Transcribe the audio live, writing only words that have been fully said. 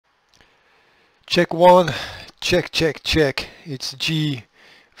Check one, check, check, check. It's G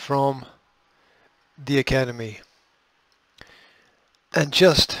from the Academy. And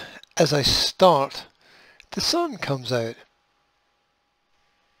just as I start, the sun comes out.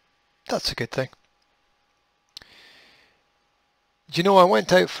 That's a good thing. You know, I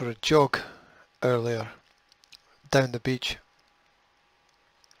went out for a jog earlier down the beach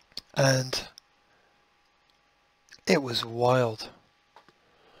and it was wild.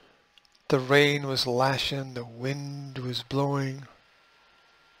 The rain was lashing, the wind was blowing.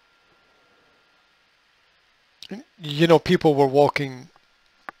 You know, people were walking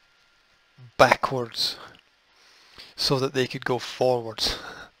backwards so that they could go forwards.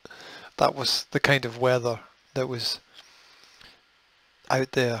 That was the kind of weather that was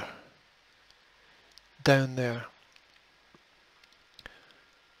out there, down there.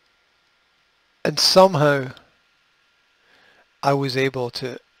 And somehow I was able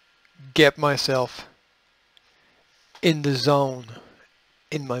to get myself in the zone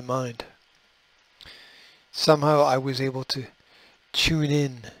in my mind. Somehow I was able to tune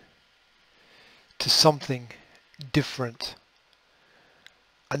in to something different,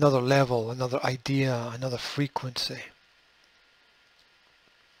 another level, another idea, another frequency.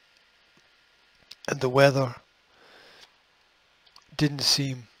 And the weather didn't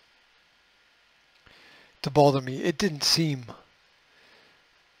seem to bother me. It didn't seem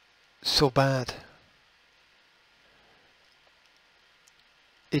so bad.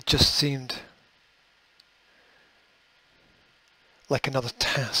 It just seemed like another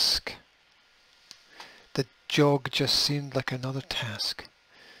task. The jog just seemed like another task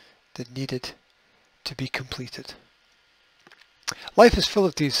that needed to be completed. Life is full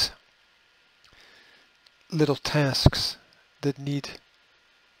of these little tasks that need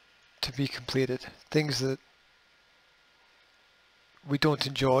to be completed. Things that we don't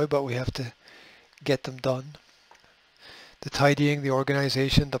enjoy, but we have to get them done. The tidying, the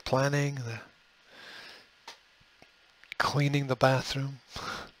organization, the planning, the cleaning the bathroom.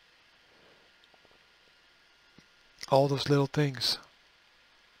 All those little things.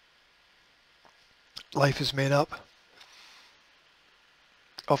 Life is made up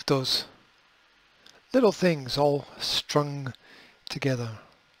of those little things all strung together.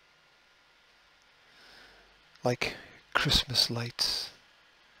 Like Christmas lights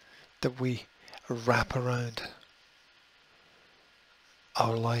that we wrap around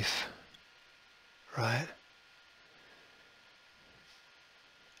our life, right?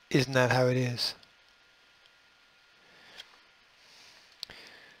 Isn't that how it is?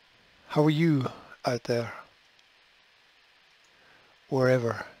 How are you out there?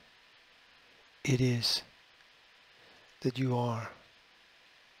 Wherever it is that you are.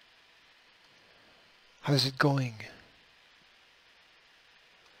 How's it going?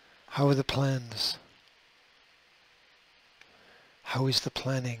 How are the plans? How is the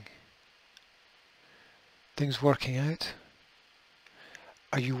planning? Things working out?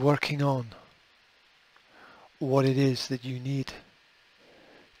 Are you working on what it is that you need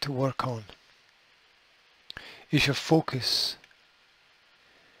to work on? Is your focus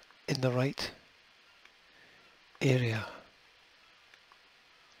in the right area?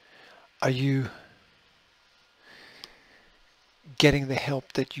 Are you getting the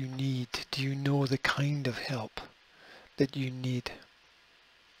help that you need? Do you know the kind of help that you need?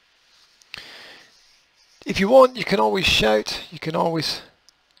 If you want, you can always shout. You can always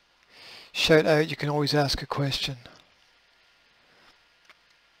shout out. You can always ask a question.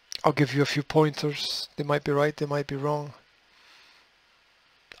 I'll give you a few pointers. They might be right, they might be wrong.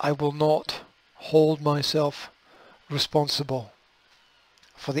 I will not hold myself responsible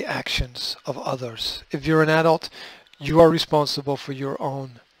for the actions of others. If you're an adult, you are responsible for your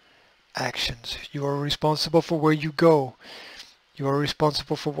own actions. You are responsible for where you go. You are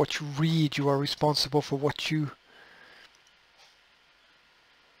responsible for what you read. You are responsible for what you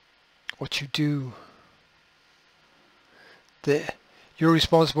do. You're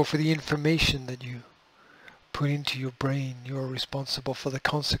responsible for the information that you put into your brain. You are responsible for the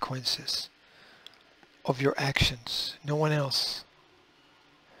consequences of your actions. No one else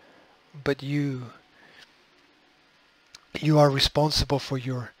but you. You are responsible for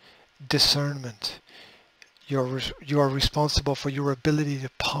your discernment. You are responsible for your ability to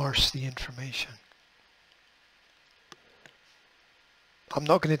parse the information. I'm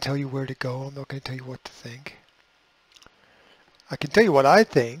not going to tell you where to go. I'm not going to tell you what to think. I can tell you what I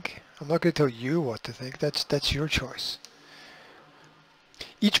think. I'm not going to tell you what to think. That's your choice.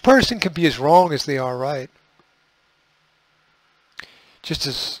 Each person can be as wrong as they are right. Just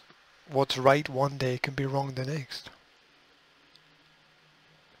as what's right one day can be wrong the next.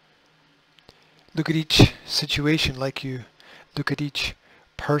 Look at each situation like you look at each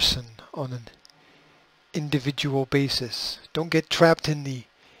person on an individual basis. Don't get trapped in the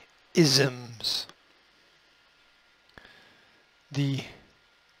isms, the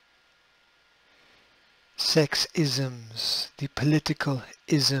sex isms, the political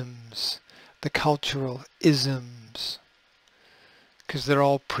isms, the cultural isms, because they're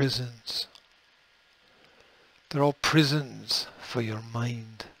all prisons. They're all prisons for your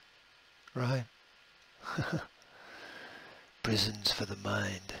mind, right? Prisons for the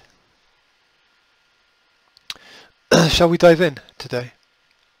mind. Shall we dive in today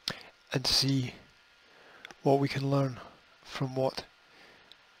and see what we can learn from what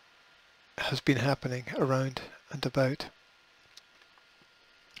has been happening around and about?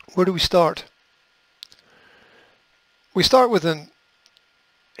 Where do we start? We start with an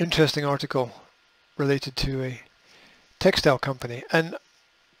interesting article related to a textile company, and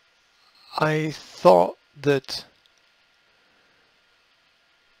I thought that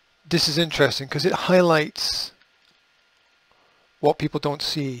this is interesting because it highlights what people don't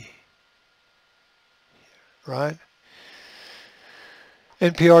see, right?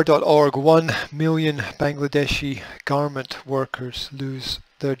 NPR.org, 1 million Bangladeshi garment workers lose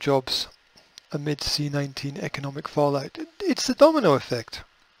their jobs amid C-19 economic fallout. It's the domino effect.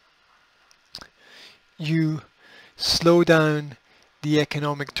 You slow down the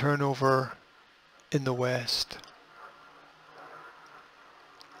economic turnover in the West,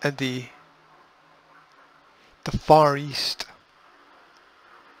 and the Far East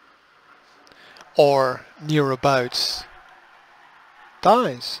or nearabouts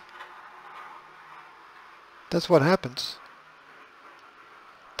dies. That's what happens.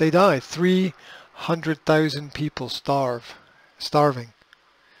 They die. 300,000 people starving.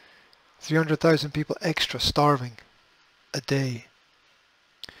 300,000 people extra starving a day.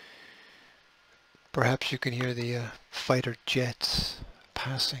 Perhaps you can hear the fighter jets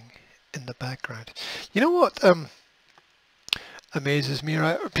passing in the background. You know what amazes me,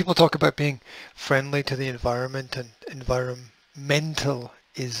 right? People talk about being friendly to the environment and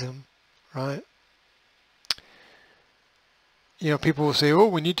environmentalism, right? You know, people will say, oh,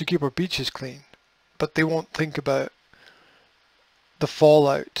 we need to keep our beaches clean, but they won't think about the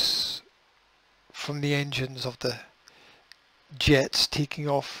fallouts from the engines of the jets taking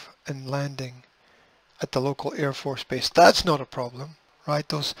off and landing at the local Air Force base. That's not a problem, right?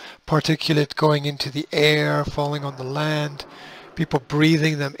 Those particulate going into the air, falling on the land, people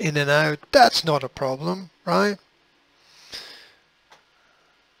breathing them in and out, that's not a problem, right?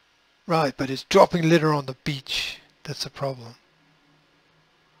 Right, but it's dropping litter on the beach that's a problem.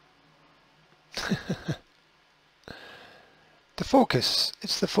 The focus,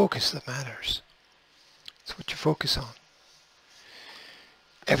 it's the focus that matters. It's what you focus on.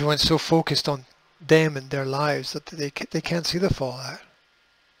 Everyone's so focused on them and their lives that they can't see the fallout.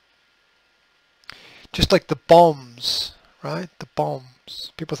 Just like the bombs, right? The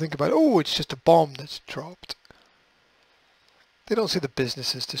bombs. People think about, oh, it's just a bomb that's dropped. They don't see the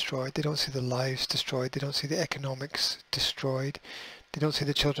businesses destroyed. They don't see the lives destroyed. They don't see the economics destroyed. They don't see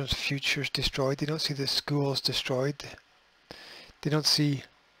the children's futures destroyed. They don't see the schools destroyed. They don't see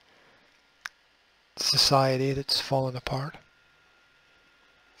society that's fallen apart.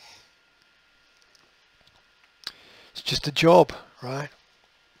 It's just a job, right?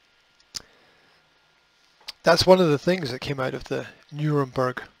 That's one of the things that came out of the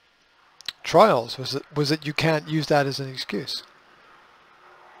Nuremberg trials was that you can't use that as an excuse.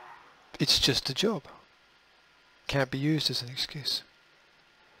 It's just a job. Can't be used as an excuse.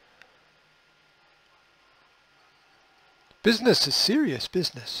 Business is serious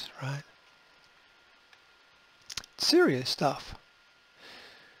business, right? Serious stuff.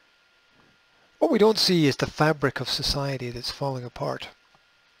 What we don't see is the fabric of society that's falling apart.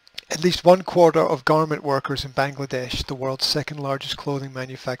 At least 1/4 of garment workers in Bangladesh, the world's second largest clothing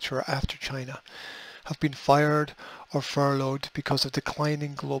manufacturer after China, have been fired or furloughed because of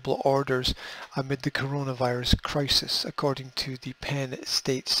declining global orders amid the coronavirus crisis, according to the Penn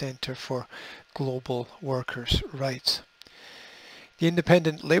State Center for Global Workers' Rights. The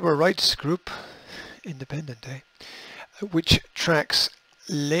independent labour rights group, which tracks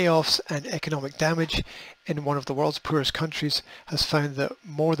layoffs and economic damage in one of the world's poorest countries, has found that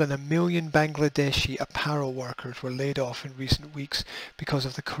more than 1 million Bangladeshi apparel workers were laid off in recent weeks because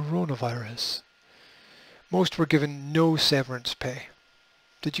of the coronavirus. Most were given no severance pay.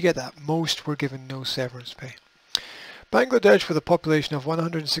 Did you get that? Most were given no severance pay. Bangladesh, with a population of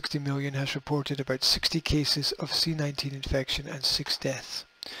 160 million, has reported about 60 cases of C-19 infection and 6 deaths.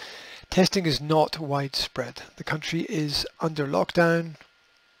 Testing is not widespread. The country is under lockdown.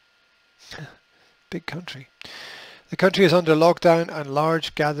 Big country. The country is under lockdown and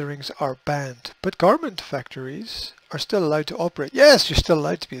large gatherings are banned. But garment factories are still allowed to operate. Yes, you're still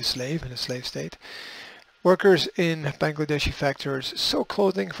allowed to be a slave in a slave state. Workers in Bangladeshi factories sew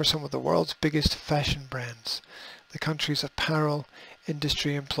clothing for some of the world's biggest fashion brands. The country's apparel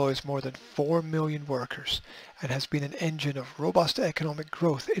industry employs more than 4 million workers and has been an engine of robust economic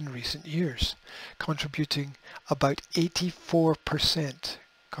growth in recent years, contributing to about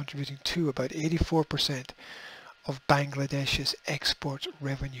 84% of Bangladesh's export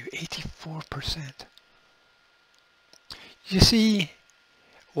revenue. 84%. You see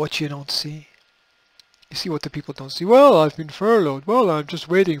what you don't see. You see what the people don't see. Well, I've been furloughed. Well, I'm just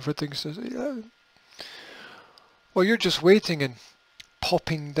waiting for things to... Yeah. Well, you're just waiting and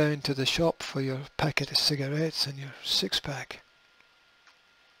popping down to the shop for your packet of cigarettes and your six-pack.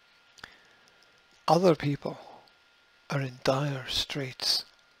 Other people are in dire straits.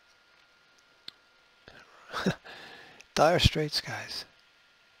 Dire straits, guys.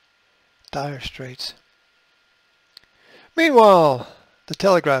 Dire straits. Meanwhile, the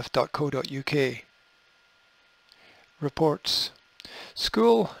Telegraph.co.uk reports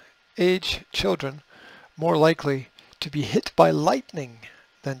school-age children more likely to be hit by lightning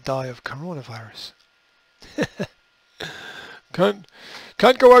than die of coronavirus. Can't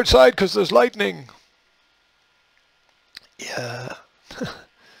go outside because there's lightning. Yeah.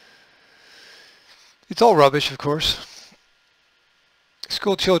 It's all rubbish, of course.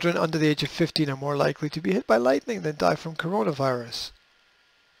 School children under the age of 15 are more likely to be hit by lightning than die from coronavirus.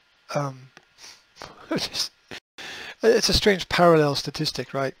 It's a strange parallel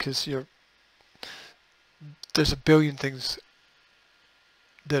statistic, right? Because there's a billion things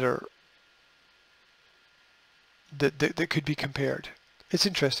that are that could be compared. It's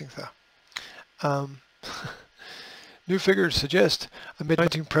interesting, though. New figures suggest, amid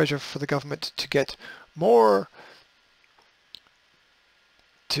mounting pressure for the government to get more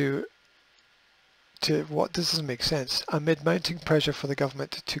to what, this doesn't make sense. Amid mounting pressure for the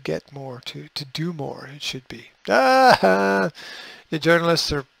government to get more, to do more, it should be. The journalists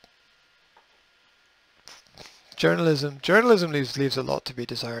are... Journalism leaves a lot to be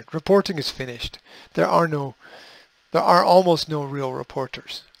desired. Reporting is finished. There are almost no real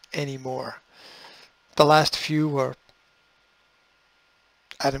reporters anymore. The last few were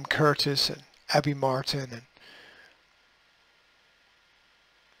Adam Curtis and Abby Martin and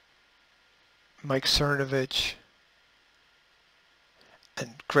Mike Cernovich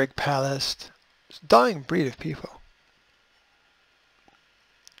and Greg Palast. It's a dying breed of people.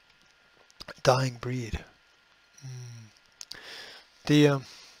 Dying breed.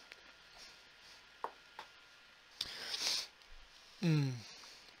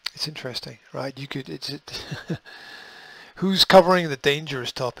 It's interesting, right? Who's covering the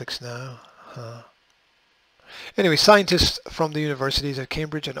dangerous topics now? Anyway, scientists from the universities of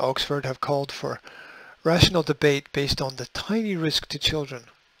Cambridge and Oxford have called for rational debate based on the tiny risk to children,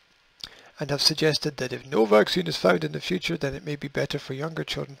 and have suggested that if no vaccine is found in the future, then it may be better for younger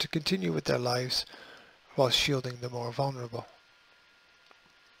children to continue with their lives while shielding the more vulnerable.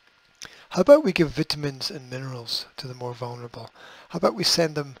 How about we give vitamins and minerals to the more vulnerable? How about we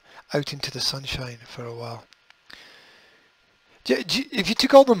send them out into the sunshine for a while? If you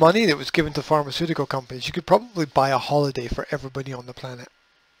took all the money that was given to pharmaceutical companies, you could probably buy a holiday for everybody on the planet.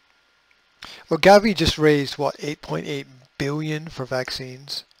 Well, Gavi just raised, what, 8.8 billion for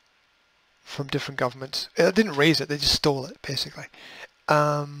vaccines from different governments. They didn't raise it, they just stole it, basically.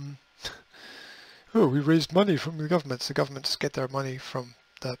 Oh, we raised money from the governments. The governments get their money from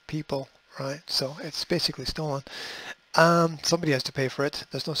the people, right? So it's basically stolen. Somebody has to pay for it.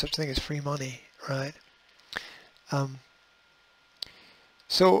 There's no such thing as free money, right?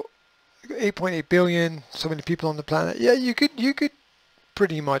 So 8.8 billion, so many people on the planet. Yeah, you could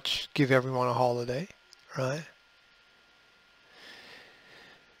pretty much give everyone a holiday, right?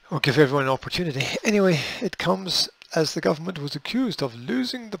 Or give everyone an opportunity. Anyway, it comes as the government was accused of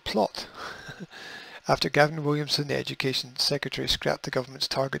losing the plot after Gavin Williamson, the Education Secretary, scrapped the government's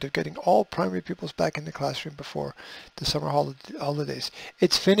target of getting all primary pupils back in the classroom before the summer holidays.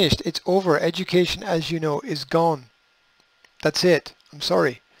 It's finished. It's over. Education, as you know, is gone. That's it. I'm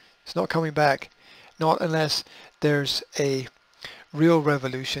sorry. It's not coming back. Not unless there's a real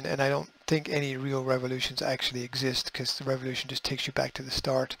revolution, and I don't think any real revolutions actually exist, because the revolution just takes you back to the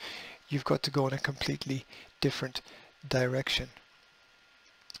start. You've got to go in a completely different direction.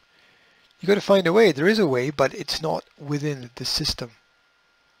 You've got to find a way. There is a way, but it's not within the system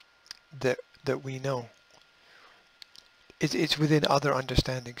that we know. it's within other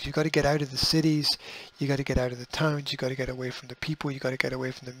understandings. You got to get out of the cities, you got to get out of the towns, you got to get away from the people, you got to get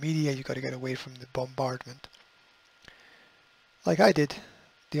away from the media, you got to get away from the bombardment. Like I did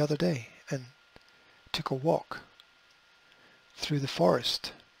the other day, and took a walk through the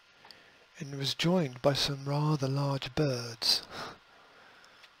forest and was joined by some rather large birds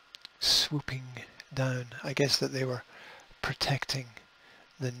swooping down. I guess that they were protecting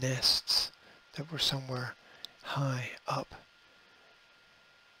the nests that were somewhere high up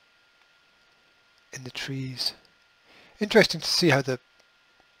in the trees. Interesting to see how the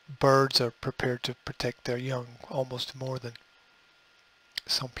birds are prepared to protect their young almost more than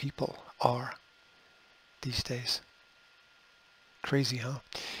some people are these days. Crazy, huh?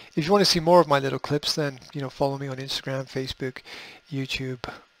 If you want to see more of my little clips, then follow me on Instagram, Facebook,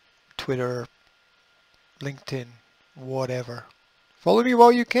 YouTube, Twitter, LinkedIn, whatever. Follow me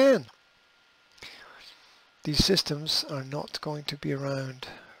while you can. These systems are not going to be around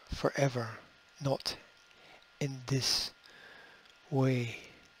forever, not in this way.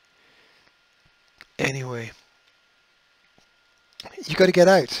 Anyway, you got to get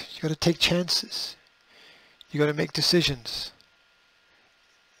out. You got to take chances. You got to make decisions.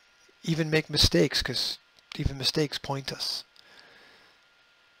 Even make mistakes, because even mistakes point us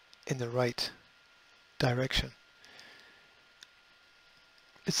in the right direction.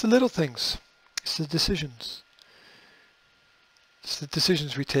 It's the little things. It's the decisions. It's the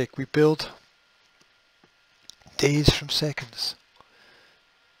decisions we take. We build days from seconds,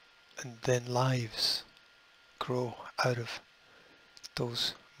 and then lives grow out of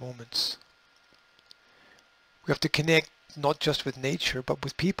those moments. We have to connect not just with nature, but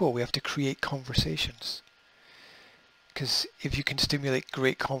with people. We have to create conversations. Because if you can stimulate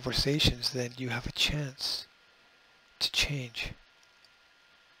great conversations, then you have a chance to change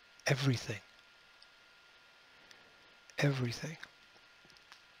everything. Everything.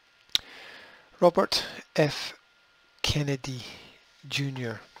 Robert F. Kennedy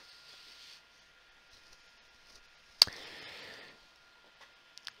Jr.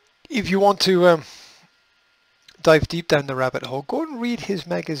 If you want to dive deep down the rabbit hole, go and read his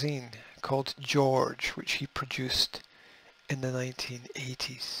magazine called George, which he produced in the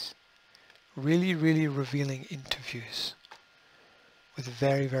 1980s. Really, really revealing interviews with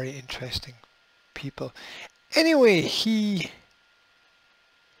very, very interesting people. Anyway, he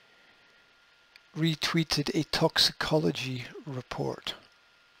retweeted a toxicology report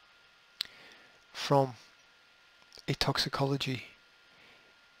from a toxicology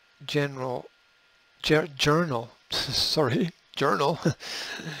journal. Sorry, journal.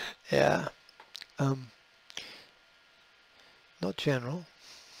 Yeah. Not general.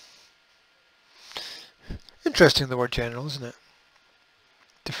 Interesting, the word general, isn't it?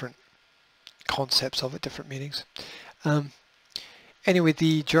 Different concepts of it, different meanings. Anyway,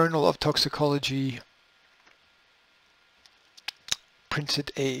 the Journal of Toxicology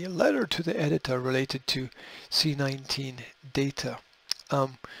printed a letter to the editor related to C19 data,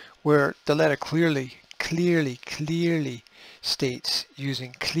 where the letter clearly states,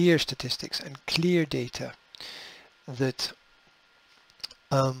 using clear statistics and clear data, that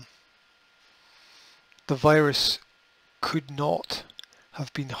the virus could not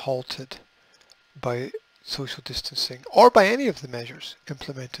have been halted by social distancing or by any of the measures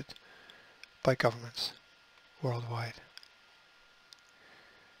implemented by governments worldwide.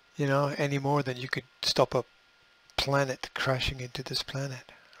 Any more than you could stop a planet crashing into this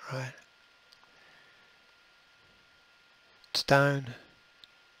planet, right? It's down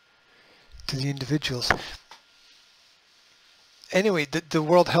to the individuals. Anyway, the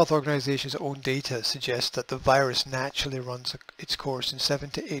World Health Organization's own data suggests that the virus naturally runs its course in 7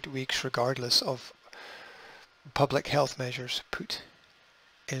 to 8 weeks, regardless of public health measures put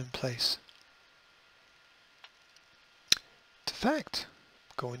in place. It's a fact.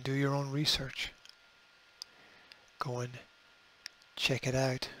 Go and do your own research. Go and check it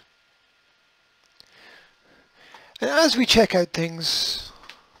out. And as we check out things,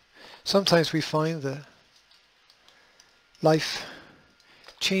 sometimes we find that life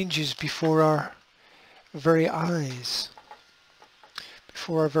changes before our very eyes.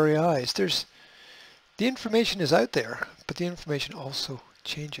 Before our very eyes. The information is out there, but the information also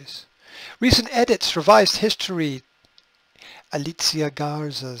changes. Recent edits, revised history. Alicia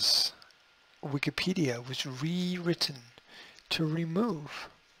Garza's Wikipedia was rewritten to remove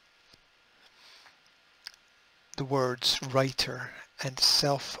the words writer and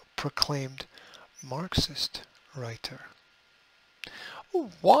self-proclaimed Marxist writer.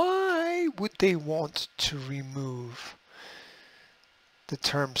 Why would they want to remove the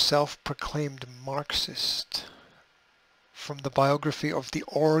term self-proclaimed Marxist from the biography of the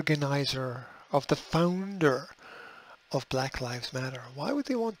organizer, of the founder of Black Lives Matter. Why would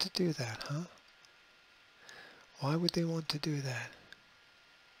they want to do that, huh? Why would they want to do that?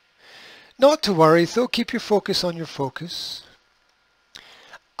 Not to worry, though, keep your focus on your focus.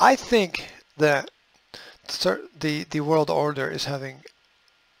 I think that the world order is having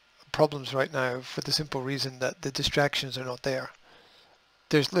problems right now for the simple reason that the distractions are not there.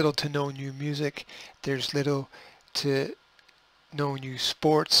 There's little to no new music. There's little to no new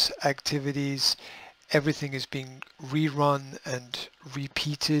sports activities. Everything is being rerun and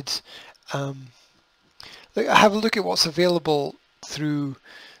repeated. Have a look at what's available through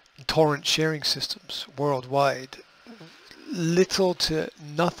torrent sharing systems worldwide. Little to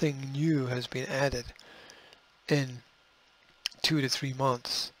nothing new has been added in 2 to 3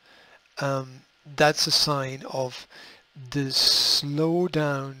 months. That's a sign of the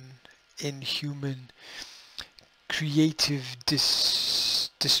slowdown in human creative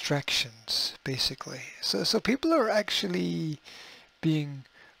distractions, basically. So people are actually being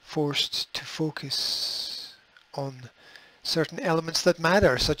forced to focus on certain elements that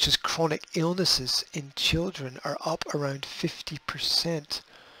matter, such as chronic illnesses in children are up around 50%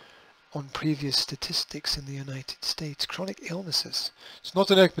 on previous statistics in the United States. Chronic illnesses. It's not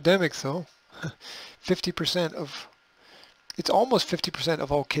an epidemic though. 50% of, it's almost 50%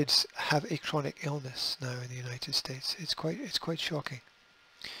 of all kids have a chronic illness now in the United States. It's quite shocking.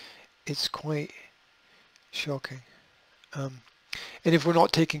 It's quite shocking. And if we're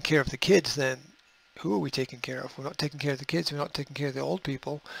not taking care of the kids, then who are we taking care of? We're not taking care of the kids. We're not taking care of the old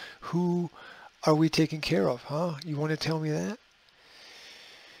people. Who are we taking care of, huh? You want to tell me that?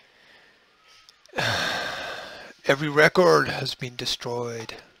 Every record has been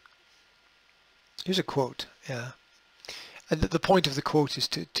destroyed. Here's a quote, yeah. And the point of the quote is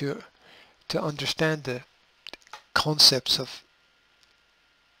to understand the concepts of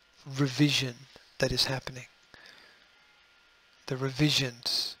revision that is happening. The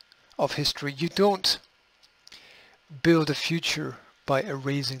revisions of history. You don't build a future by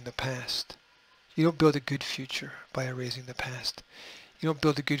erasing the past. You don't build a good future by erasing the past. You don't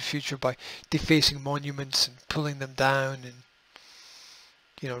build a good future by defacing monuments and pulling them down and,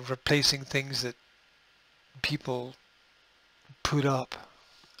 you know, replacing things that people put up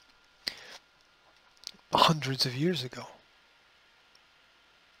hundreds of years ago.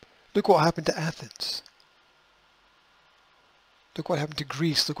 Look what happened to Athens. Look what happened to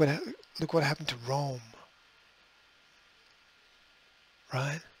Greece. Look what happened to Rome.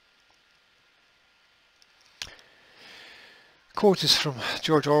 Right? Quote is from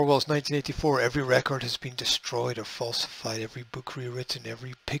George Orwell's 1984. Every record has been destroyed or falsified. Every book rewritten.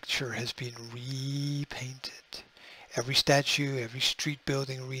 Every picture has been repainted. Every statue, every street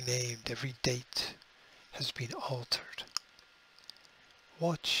building renamed. Every date has been altered.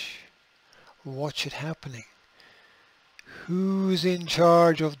 Watch it happening. Who's in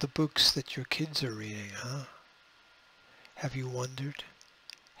charge of the books that your kids are reading, huh? Have you wondered?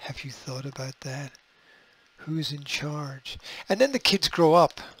 Have you thought about that? Who's in charge? And then the kids grow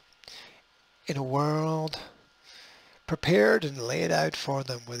up in a world prepared and laid out for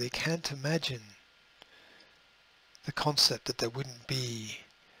them where they can't imagine the concept that there wouldn't be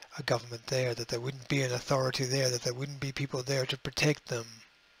a government there, that there wouldn't be an authority there, that there wouldn't be people there to protect them.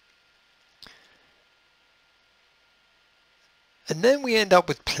 And then we end up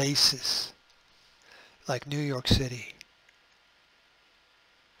with places like New York City,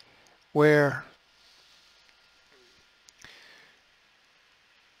 where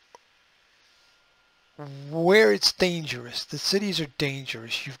it's dangerous. The cities are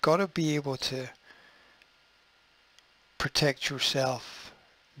dangerous. You've got to be able to protect yourself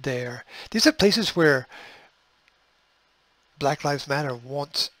there. These are places where Black Lives Matter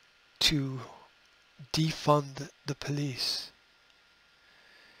wants to defund the police,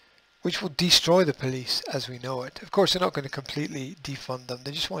 which will destroy the police as we know it. Of course, they're not going to completely defund them.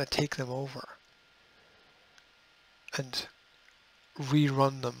 They just want to take them over and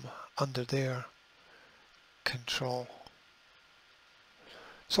rerun them under their control.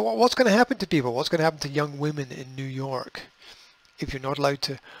 So what's going to happen to people? What's going to happen to young women in New York if you're not allowed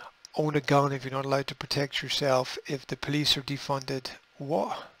to own a gun, if you're not allowed to protect yourself, if the police are defunded?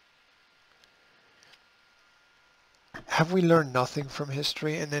 What? Have we learned nothing from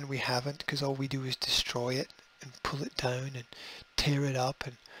history? And then we haven't, because all we do is destroy it and pull it down and tear it up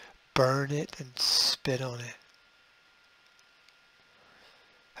and burn it and spit on it.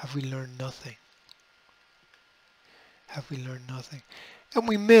 Have we learned nothing? Have we learned nothing? And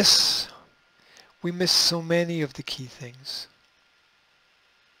we miss so many of the key things.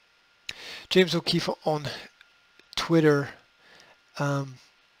 James O'Keefe on Twitter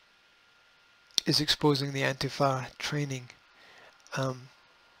is exposing the Antifa training.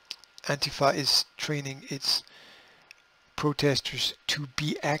 Antifa is training its protesters to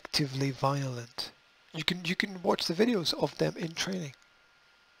be actively violent. You can watch the videos of them in training.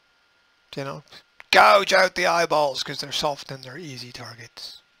 You know, gouge out the eyeballs because they're soft and they're easy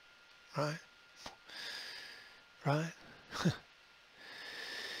targets. Right? Right?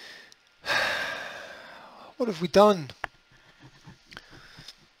 What have we done?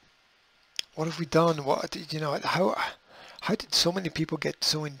 What have we done? What, you know, how did so many people get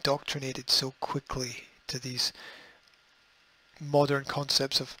so indoctrinated so quickly to these modern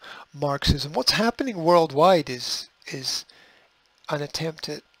concepts of Marxism? What's happening worldwide is an attempt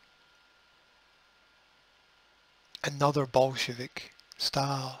at another Bolshevik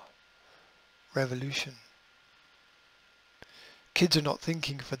style revolution. Kids are not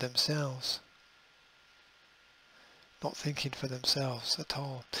thinking for themselves. Not thinking for themselves at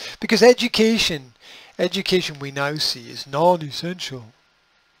all. Because education we now see is non-essential.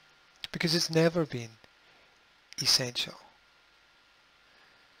 Because it's never been essential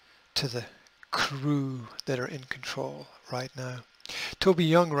to the crew that are in control right now. Toby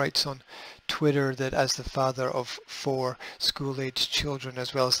Young writes on Twitter that as the father of 4 school-aged children,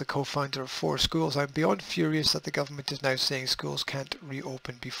 as well as the co-founder of 4 schools, I'm beyond furious that the government is now saying schools can't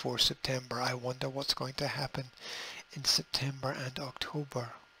reopen before September. I wonder what's going to happen in September and October.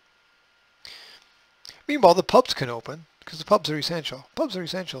 Meanwhile, the pubs can open, because the pubs are essential. Pubs are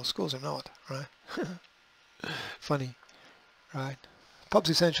essential, schools are not, right? Funny, right? Pubs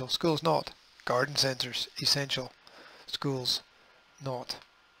essential, schools not. Garden centres essential, schools not.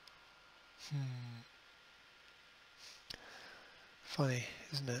 Funny,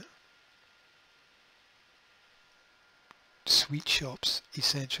 isn't it? Sweet shops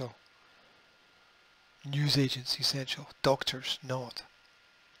essential. Newsagents essential. Doctors not.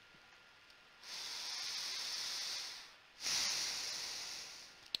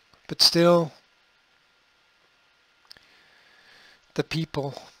 But still, the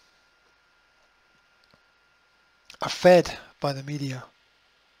people are fed by the media.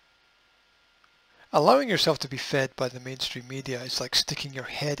 Allowing yourself to be fed by the mainstream media is like sticking your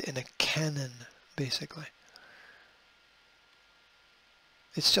head in a cannon, basically.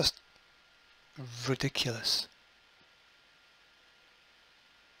 It's just ridiculous.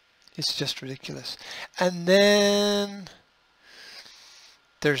 It's just ridiculous. And then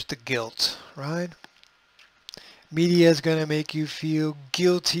there's the guilt, right? Media is going to make you feel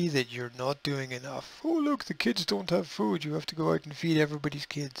guilty that you're not doing enough. Oh, look, the kids don't have food. You have to go out and feed everybody's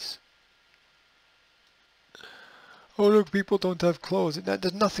kids. Oh, look, people don't have clothes. And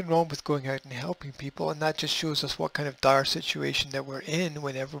there's nothing wrong with going out and helping people. And that just shows us what kind of dire situation that we're in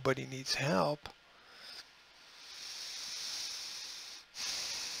when everybody needs help.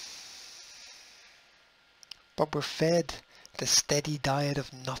 But we're fed the steady diet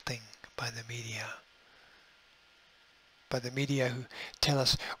of nothing by the media. By the media who tell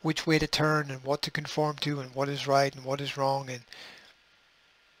us which way to turn and what to conform to and what is right and what is wrong and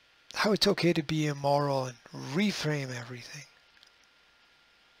how it's okay to be immoral and reframe everything.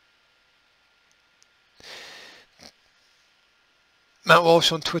 Matt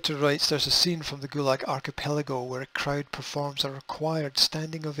Walsh on Twitter writes, there's a scene from the Gulag Archipelago where a crowd performs a required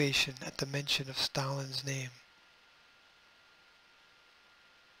standing ovation at the mention of Stalin's name.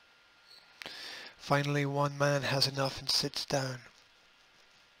 Finally, one man has enough and sits down.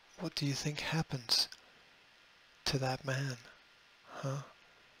 What do you think happens to that man? Huh?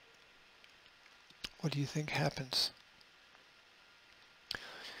 What do you think happens?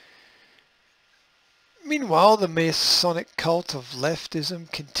 Meanwhile, the Masonic cult of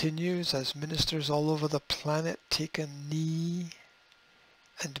leftism continues as ministers all over the planet take a knee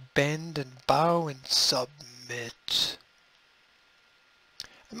and bend and bow and submit.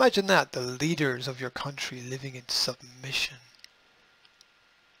 Imagine that, the leaders of your country living in submission.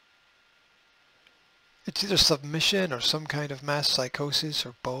 It's either submission or some kind of mass psychosis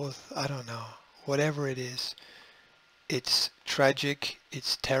or both. I don't know. Whatever it is, it's tragic,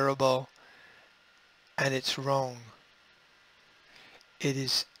 it's terrible, and it's wrong.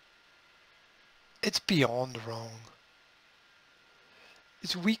 It's beyond wrong.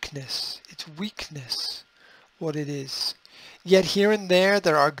 It's weakness. It's weakness, what it is. Yet here and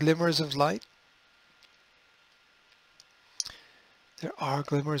there are glimmers of light. There are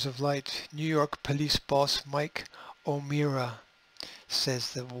glimmers of light. New York police boss Mike O'Meara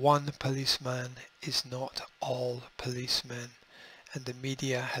says that one policeman is not all policemen, and the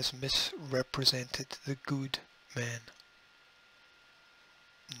media has misrepresented the good men.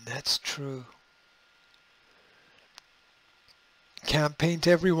 And that's true. Can't paint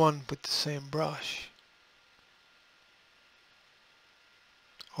everyone with the same brush.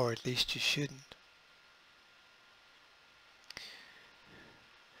 Or at least you shouldn't.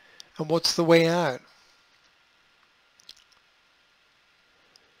 And what's the way out?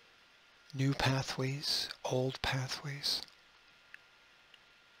 New pathways, old pathways.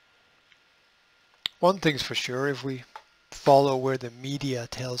 One thing's for sure, if we follow where the media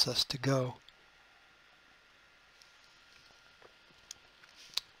tells us to go,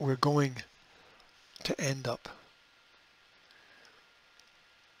 we're going to end up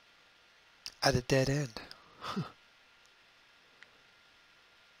at a dead end.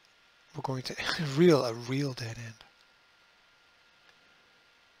 We're going to a real dead end.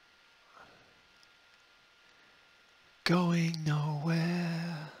 Going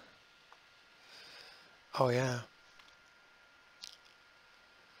nowhere. Oh yeah.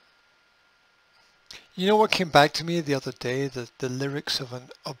 You know what came back to me the other day? The lyrics of an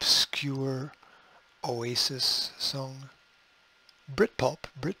obscure Oasis song. Britpop.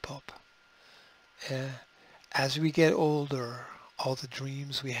 As we get older, all the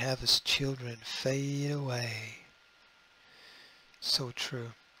dreams we have as children fade away. So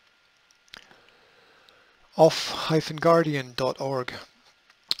true. Off-guardian.org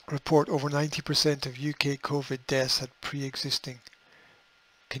report over 90% of UK COVID deaths had pre-existing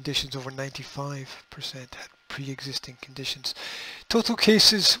conditions. Over 95% had pre-existing conditions. Total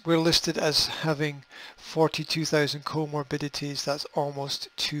cases were listed as having 42,000 comorbidities. That's almost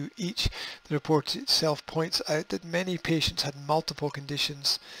 2 each. The report itself points out that many patients had multiple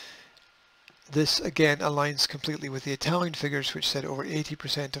conditions. This again aligns completely with the Italian figures, which said over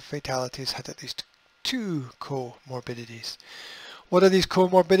 80% of fatalities had at least 2 comorbidities. What are these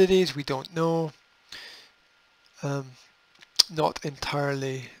comorbidities? We don't know. Not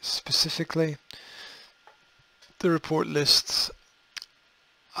entirely specifically. The report lists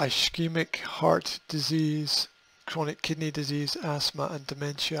ischemic heart disease, chronic kidney disease, asthma and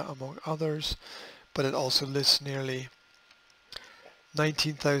dementia, among others, but it also lists nearly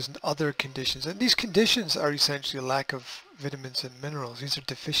 19,000 other conditions. And these conditions are essentially a lack of vitamins and minerals. These are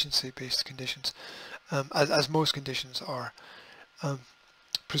deficiency-based conditions, as most conditions are,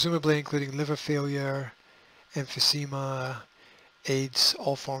 presumably including liver failure, emphysema, AIDS,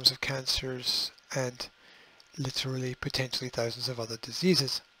 all forms of cancers, and literally potentially thousands of other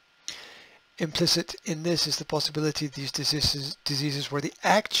diseases. Implicit in this is the possibility these diseases were the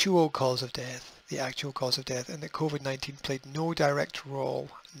actual cause of death, and that COVID-19 played no direct role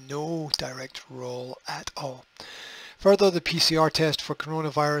at all. Further, the PCR test for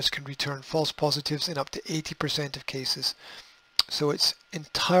coronavirus can return false positives in up to 80% of cases. So it's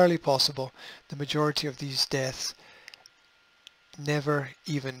entirely possible the majority of these deaths never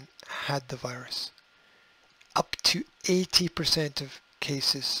even had the virus. Up to 80% of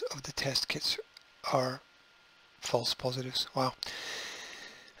cases of the test kits are false positives. Wow.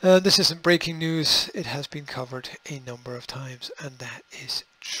 This isn't breaking news. It has been covered a number of times, and that is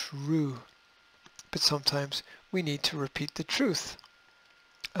true. But sometimes we need to repeat the truth.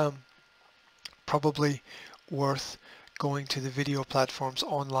 Probably worth going to the video platforms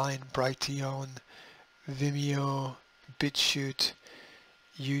online, Brighteon, Vimeo, BitChute,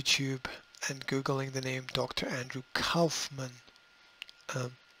 YouTube, and Googling the name Dr. Andrew Kaufman,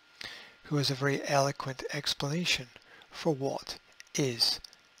 who has a very eloquent explanation for what is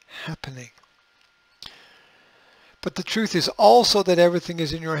happening. But the truth is also that everything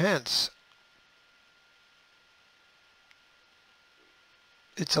is in your hands.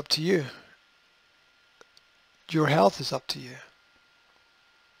 It's up to you. Your health is up to you.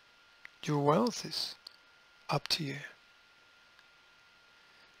 Your wealth is up to you.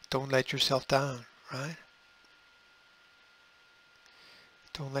 Don't let yourself down, right?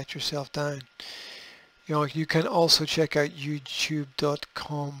 Don't let yourself down. You know, you can also check out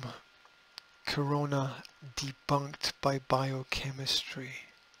youtube.com, Corona Debunked by Biochemistry.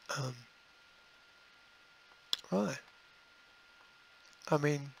 Right. I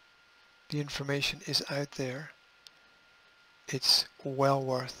mean, the information is out there. It's well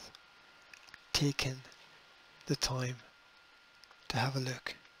worth taking the time to have a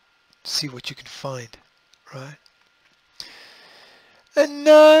look, see what you can find, right? And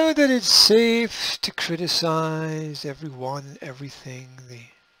now that it's safe to criticize everyone and everything,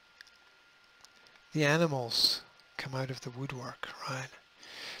 the animals come out of the woodwork, right?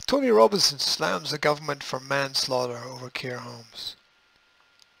 Tony Robinson slams the government for manslaughter over care homes.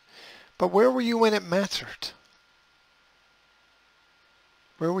 But where were you when it mattered?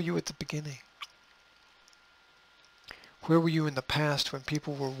 Where were you at the beginning? Where were you in the past when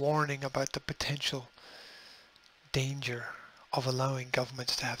people were warning about the potential danger of allowing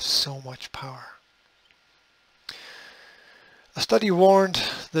governments to have so much power. A study warned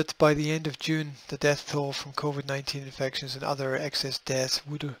that by the end of June, the death toll from COVID-19 infections and other excess deaths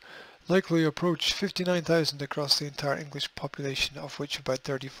would likely approach 59,000 across the entire English population, of which about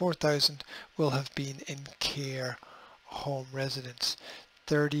 34,000 will have been in care home residents.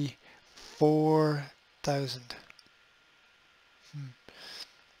 34,000.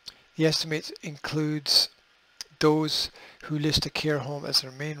 The estimate includes those who list a care home as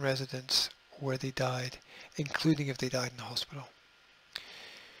their main residence where they died, including if they died in the hospital.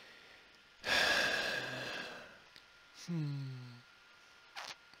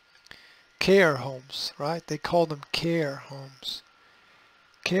 Care homes, right? They call them care homes.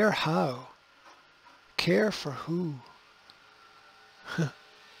 Care how? Care for who?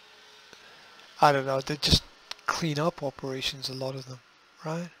 I don't know. They're just clean up operations, a lot of them,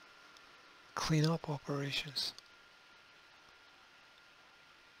 right? Clean up operations.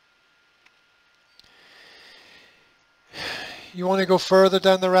 You want to go further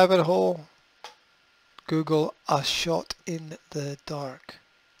down the rabbit hole? Google "a shot in the dark."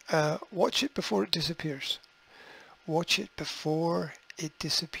 Watch it before it disappears. Watch it before it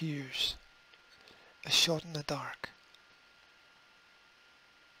disappears. A shot in the dark.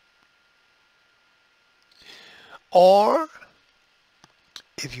 Or,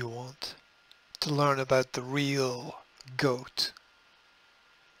 if you want to learn about the real goat,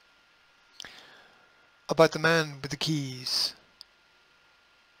 about the man with the keys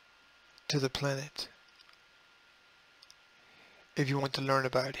to the planet, if you want to learn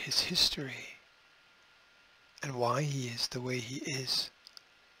about his history and why he is the way he is,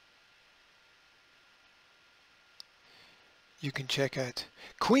 you can check out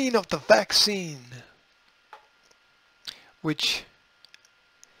Queen of the Vaccine, which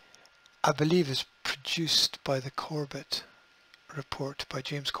I believe is produced by the Corbett report, by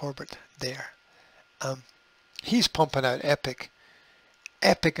James Corbett there. He's pumping out epic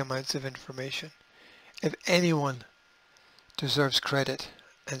amounts of information. If anyone deserves credit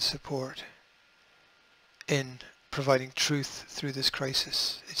and support in providing truth through this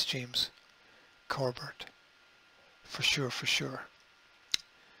crisis, it's James Corbett. For sure, for sure.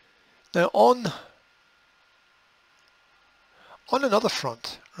 Now on another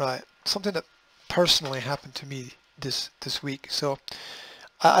front, right, something that personally happened to me this week. So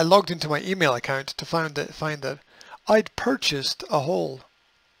I logged into my email account to find that I'd purchased a whole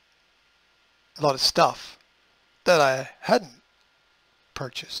lot of stuff that I hadn't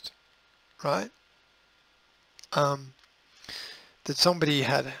purchased, right? That somebody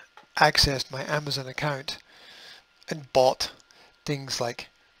had accessed my Amazon account and bought things like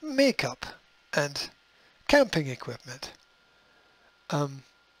makeup and camping equipment,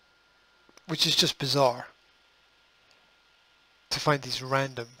 which is just bizarre to find these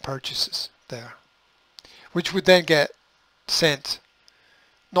random purchases there, which would then get sent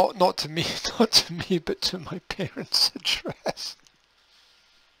not to me, but to my parents' address.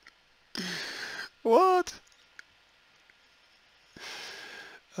 What?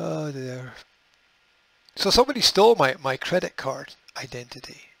 Oh dear. So somebody stole my credit card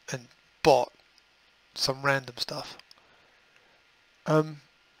identity and bought some random stuff. And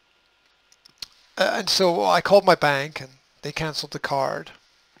so I called my bank and they cancelled the card,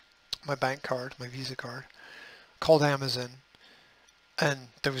 my bank card, my Visa card. Called Amazon and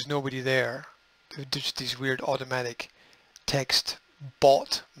there was nobody there. There were just these weird automatic text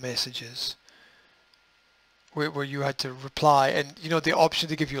bot messages where you had to reply, and you know the option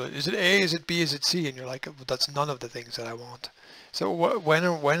to give you, is it A, is it B, is it C, and you're like, well, that's none of the things that I want. So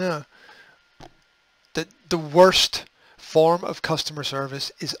the worst form of customer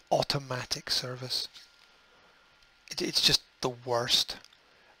service is automatic service. It's just the worst.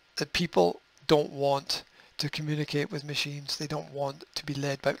 That people don't want to communicate with machines. They don't want to be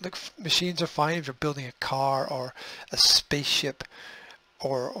led by, look, machines are fine if you're building a car or a spaceship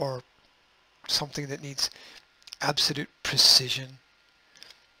or something that needs absolute precision.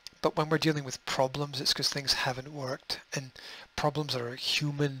 But when we're dealing with problems, it's because things haven't worked, and problems are a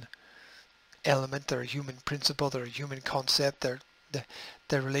human element, they're a human principle, they're a human concept,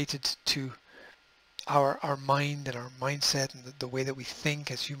 they're related to our mind and our mindset and the way that we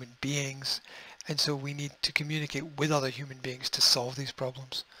think as human beings, and so we need to communicate with other human beings to solve these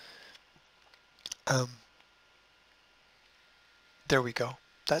problems. There we go.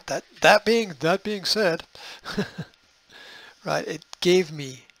 That being said, right, it gave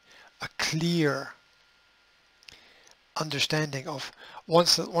me a clear understanding of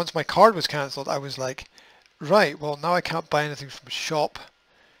once my card was cancelled, I was like, right, well now I can't buy anything from a shop,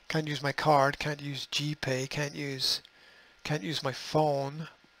 can't use my card, can't use GPay, can't use can't use my phone,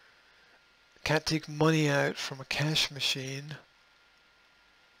 can't take money out from a cash machine,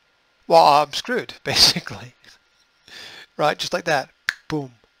 well, I'm screwed, basically. Right, just like that.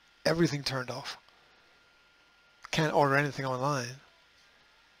 Boom. Everything turned off. Can't order anything online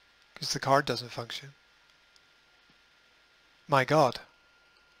because the card doesn't function. My God.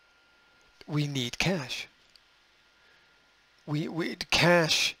 We need cash.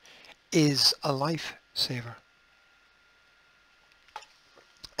 Cash is a lifesaver.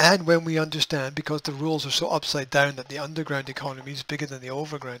 And when we understand, because the rules are so upside down that the underground economy is bigger than the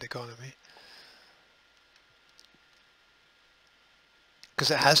overground economy, because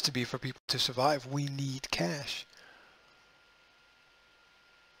it has to be for people to survive, we need cash.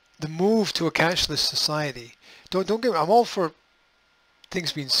 The move to a cashless society, don't get me, I'm all for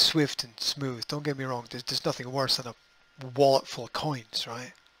things being swift and smooth, don't get me wrong, there's nothing worse than a wallet full of coins,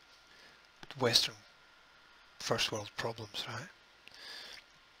 right? Western first world problems, right?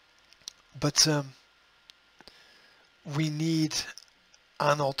 But we need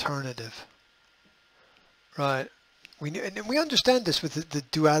an alternative, right? And we understand this with the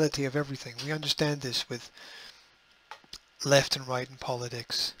duality of everything. We understand this with left and right in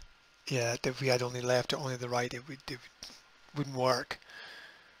politics. Yeah, if we had only left or only the right, it wouldn't work.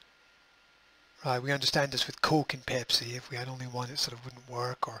 Right, we understand this with Coke and Pepsi. If we had only one, it sort of wouldn't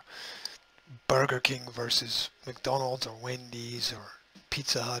work. Or Burger King versus McDonald's or Wendy's or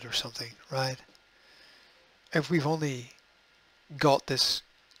Pizza Hut or something, right? If we've only got this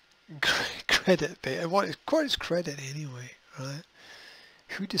credit, and what is credit anyway, right?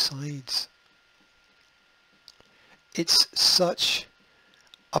 Who decides? It's such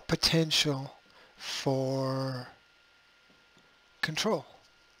a potential for control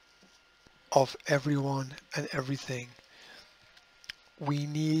of everyone and everything. We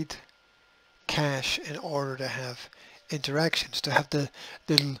need cash in order to have interactions, to have the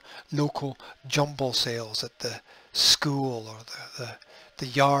local jumble sales at the school, or the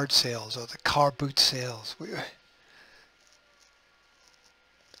yard sales, or the car boot sales.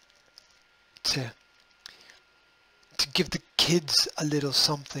 To give the kids a little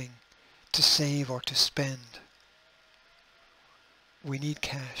something to save or to spend. We need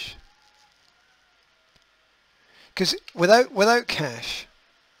cash. Because without cash,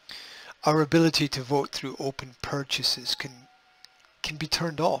 our ability to vote through open purchases can be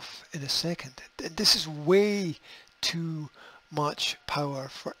turned off in a second. This is way too much power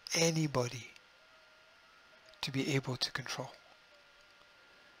for anybody to be able to control.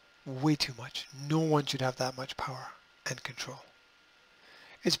 Way too much. No one should have that much power and control.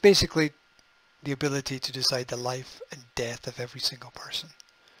 It's basically the ability to decide the life and death of every single person.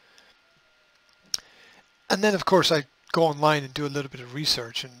 And then, of course, I go online and do a little bit of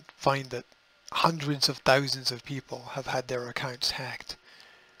research and find that hundreds of thousands of people have had their accounts hacked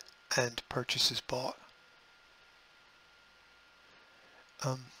and purchases bought.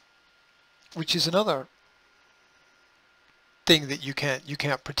 Which is another thing that you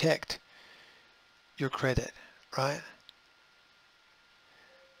can't protect your credit, right?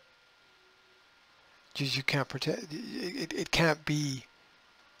 You can't protect it. It can't be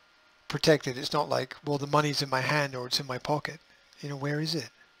protected. It's not like, well, the money's in my hand or it's in my pocket. You know, where is it?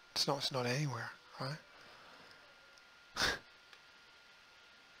 It's not anywhere, right?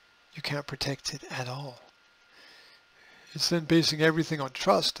 You can't protect it at all. It's then basing everything on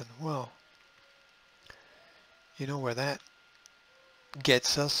trust, and well, you know where that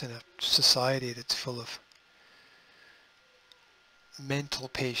gets us in a society that's full of mental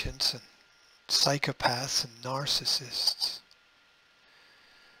patients and psychopaths and narcissists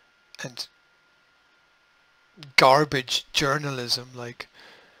and garbage journalism like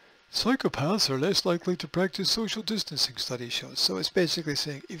psychopaths are less likely to practice social distancing, study shows. So it's basically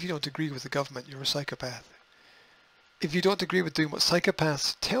saying if you don't agree with the government, you're a psychopath. If you don't agree with doing what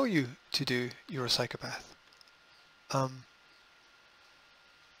psychopaths tell you to do, you're a psychopath.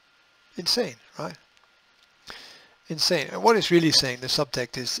 Insane, right? Insane. And what it's really saying, the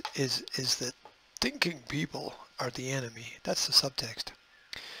subtext is that thinking people are the enemy. That's the subtext.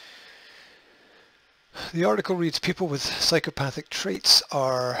 The article reads, people with psychopathic traits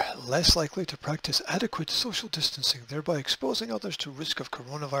are less likely to practice adequate social distancing, thereby exposing others to risk of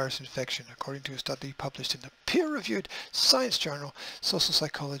coronavirus infection, according to a study published in the peer-reviewed science journal, Social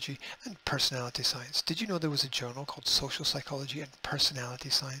Psychology and Personality Science. Did you know there was a journal called Social Psychology and Personality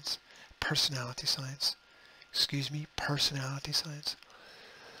Science? Personality Science. Excuse me, Personality Science.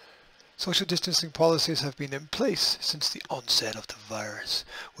 Social distancing policies have been in place since the onset of the virus,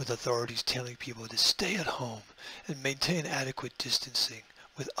 with authorities telling people to stay at home and maintain adequate distancing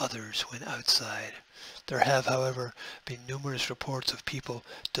with others when outside. There have, however, been numerous reports of people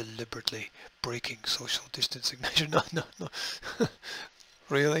deliberately breaking social distancing measures. No.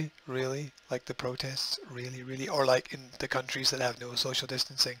 Really? Really? Like the protests? Really? Really? Or like in the countries that have no social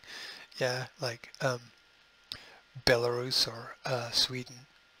distancing? Yeah, like Belarus or Sweden,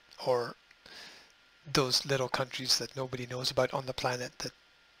 or those little countries that nobody knows about on the planet that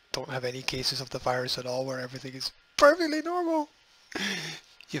don't have any cases of the virus at all, where everything is perfectly normal.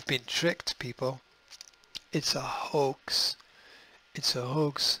 You've been tricked, people. It's a hoax. It's a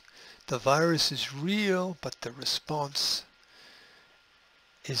hoax. The virus is real, but the response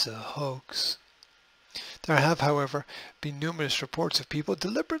is a hoax. There have, however, been numerous reports of people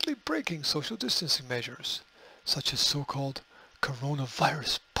deliberately breaking social distancing measures, such as so-called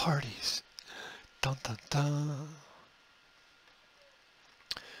coronavirus parties. Dun dun dun.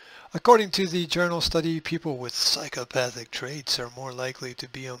 According to the journal study, people with psychopathic traits are more likely to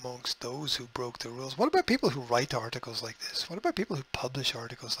be amongst those who broke the rules. What about people who write articles like this? What about people who publish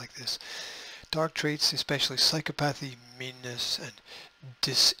articles like this? Dark traits, especially psychopathy, meanness, and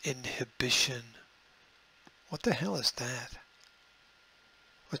disinhibition. What the hell is that?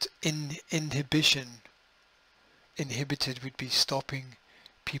 What's inhibition? Inhibited would be stopping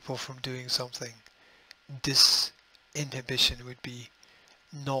people from doing something. Disinhibition would be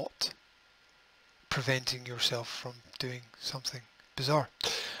not preventing yourself from doing something bizarre.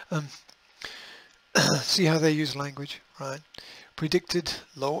 See how they use language, right? Predicted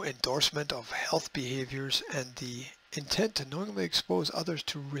low endorsement of health behaviors and the intent to knowingly expose others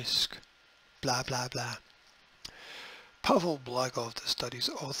to risk. Blah, blah, blah. Pavel Blagov, the study's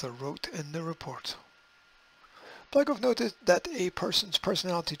author, wrote in the report. Blagov noted that a person's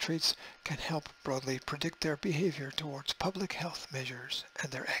personality traits can help broadly predict their behavior towards public health measures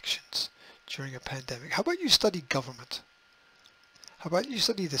and their actions during a pandemic. How about you study government? How about you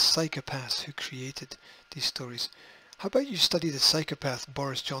study the psychopaths who created these stories? How about you study the psychopath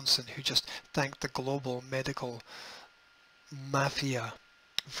Boris Johnson, who just thanked the global medical mafia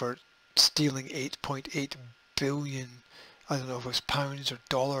for stealing 8.8 billion, I don't know if it was pounds or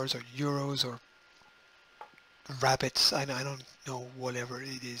dollars or euros or rabbits, I don't know, whatever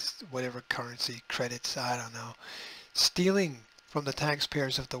it is, whatever currency, credits, I don't know, stealing from the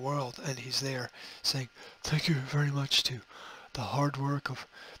taxpayers of the world, and he's there saying, thank you very much to the hard work of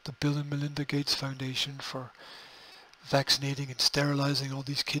the Bill and Melinda Gates Foundation for vaccinating and sterilizing all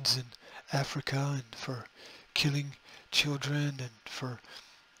these kids in Africa, and for killing children, and for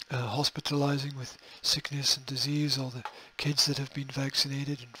hospitalizing with sickness and disease all the kids that have been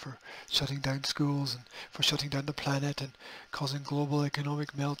vaccinated, and for shutting down schools, and for shutting down the planet, and causing global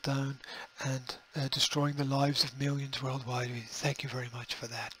economic meltdown, and destroying the lives of millions worldwide. Thank you very much for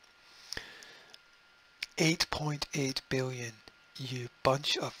that. 8.8 billion, you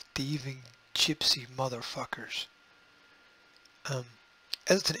bunch of thieving gypsy motherfuckers.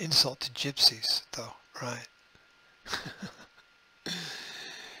 It's an insult to gypsies, though, right?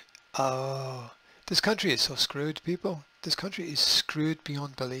 Oh, this country is so screwed, people. This country is screwed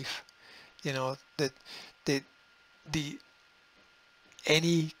beyond belief. You know, that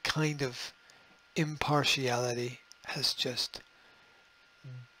any kind of impartiality has just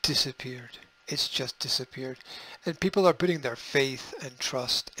disappeared. It's just disappeared. And people are putting their faith and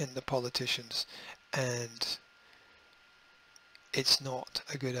trust in the politicians, and it's not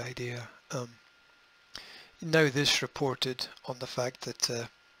a good idea. Now this reported on the fact that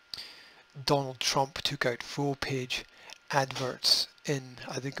Donald Trump took out full-page adverts in,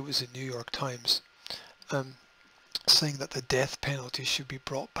 I think it was the New York Times, saying that the death penalty should be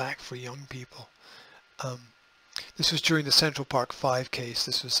brought back for young people. This was during the Central Park 5 case.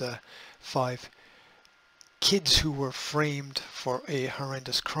 This was 5 kids who were framed for a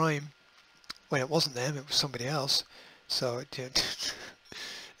horrendous crime. When it wasn't them, it was somebody else. So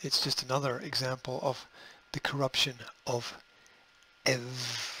it's just another example of the corruption of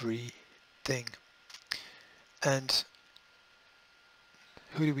everything. And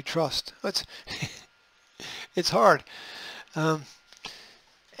who do we trust? It's hard.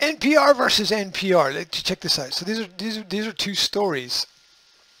 NPR versus NPR. Let's check this out. So these are two stories.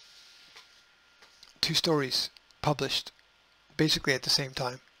 Two stories published basically at the same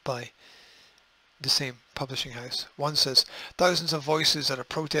time by the same publishing house. One says, thousands of voices at a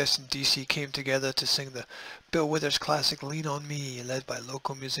protest in DC came together to sing the Bill Withers classic Lean On Me, led by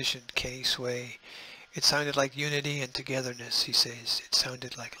local musician Kenny Sway. It sounded like unity and togetherness, he says. It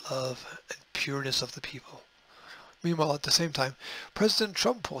sounded like love and pureness of the people. Meanwhile, at the same time, President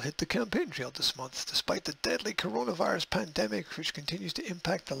Trump will hit the campaign trail this month, despite the deadly coronavirus pandemic, which continues to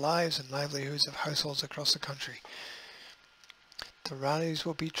impact the lives and livelihoods of households across the country. The The rallies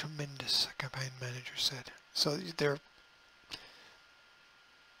will be tremendous, a campaign manager said. So they're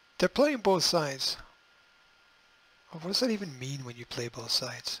playing both sides. What does that even mean when you play both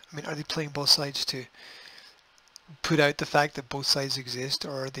sides? I mean, are they playing both sides to put out the fact that both sides exist,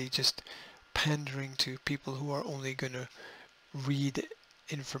 or are they just pandering to people who are only going to read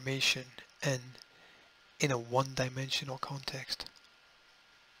information and in a one-dimensional context?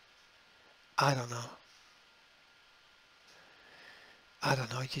 I don't know. I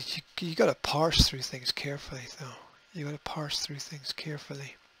don't know. You got to parse through things carefully, though. You got to parse through things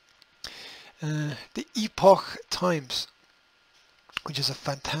carefully. The Epoch Times, which is a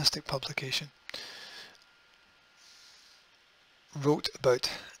fantastic publication, wrote about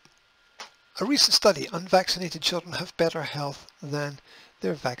a recent study. Unvaccinated children have better health than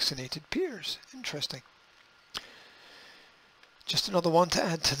their vaccinated peers. Interesting. Just another one to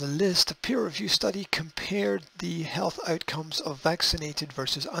add to the list. A peer-reviewed study compared the health outcomes of vaccinated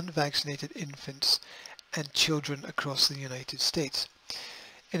versus unvaccinated infants and children across the United States.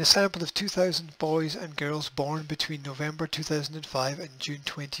 In a sample of 2,000 boys and girls born between November 2005 and June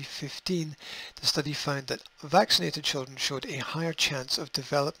 2015, the study found that vaccinated children showed a higher chance of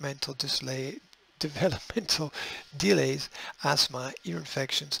developmental delays, asthma, ear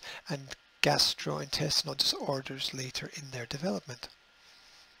infections, and gastrointestinal disorders later in their development.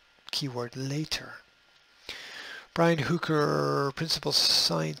 Keyword later. Brian Hooker, principal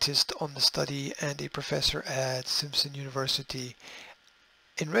scientist on the study and a professor at Simpson University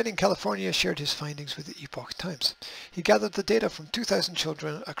in Redding, California, shared his findings with the Epoch Times. He gathered the data from 2,000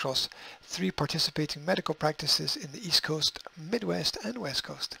 children across 3 participating medical practices in the East Coast, Midwest, and West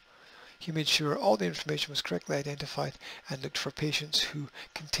Coast. He made sure all the information was correctly identified and looked for patients who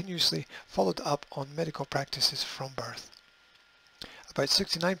continuously followed up on medical practices from birth. About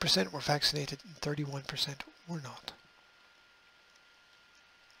 69% were vaccinated and 31% were not.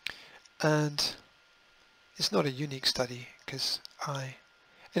 And it's not a unique study because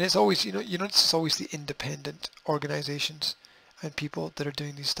and it's always, you notice it's always the independent organizations and people that are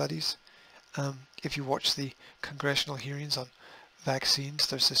doing these studies. If you watch the congressional hearings on vaccines,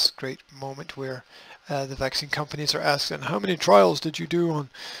 there's this great moment where the vaccine companies are asked, and how many trials did you do on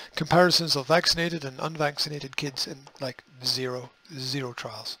comparisons of vaccinated and unvaccinated kids? And like zero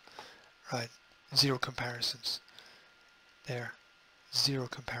trials, right? 0 comparisons. There, 0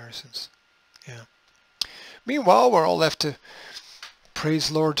 comparisons. Yeah. Meanwhile, we're all left to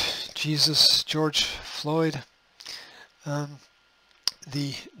praise Lord Jesus. George Floyd,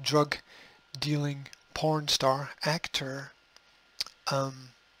 the drug dealing porn star actor,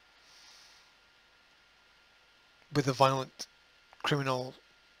 with a violent criminal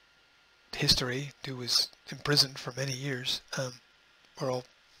history, who was imprisoned for many years. We're all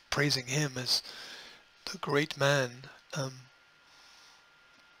praising him as the great man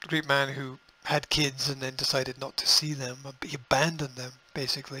who had kids and then decided not to see them. He abandoned them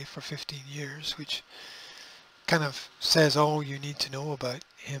basically for 15 years, which kind of says all you need to know about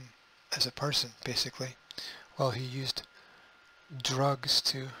him as a person, basically. Well, he used drugs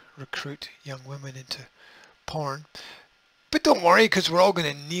to recruit young women into porn. But don't worry, because we're all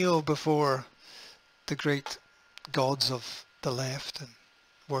going to kneel before the great gods of the left and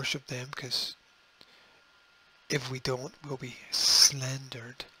worship them, because if we don't, we'll be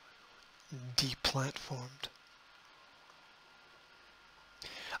slandered, deplatformed.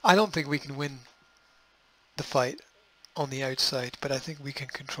 I don't think we can win the fight on the outside, but I think we can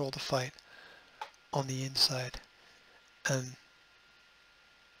control the fight on the inside. And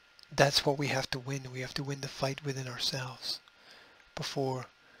that's what we have to win. We have to win the fight within ourselves before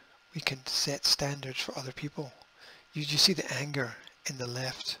we can set standards for other people. You see the anger in the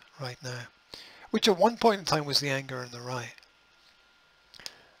left right now, which at one point in time was the anger in the right.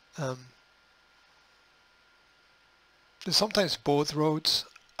 Sometimes both roads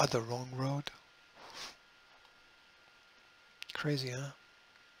are the wrong road. Crazy, huh?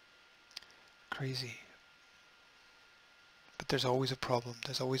 Crazy. But there's always a problem.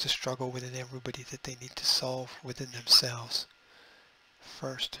 There's always a struggle within everybody that they need to solve within themselves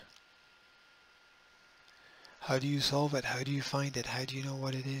first. How do you solve it? How do you find it? How do you know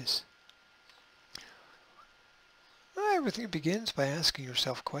what it is? Well, everything begins by asking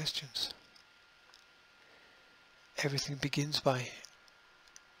yourself questions. Everything begins by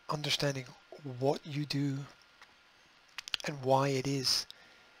understanding what you do and why it is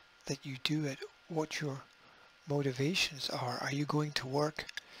that you do it, what your motivations are. Are you going to work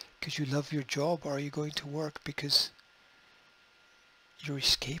because you love your job, or are you going to work because you're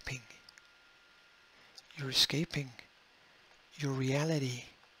escaping? You're escaping your reality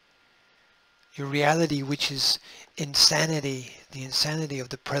Your reality, which is insanity, the insanity of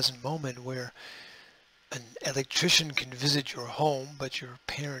the present moment, where an electrician can visit your home, but your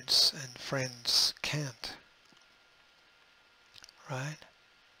parents and friends can't. Right?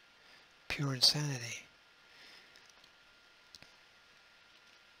 Pure insanity.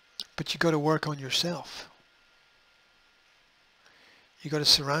 But you got to work on yourself. You got to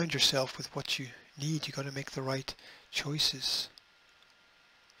surround yourself with what you need. You got to make the right choices.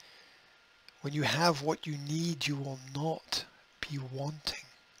 When you have what you need, you will not be wanting.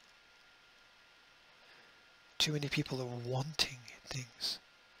 Too many people are wanting things.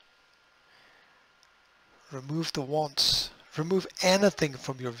 Remove the wants. Remove anything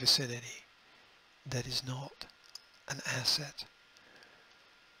from your vicinity that is not an asset.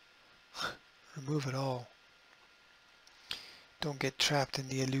 Remove it all. Don't get trapped in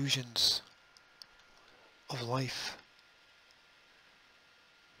the illusions of life.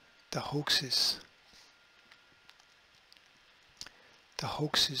 The hoaxes. The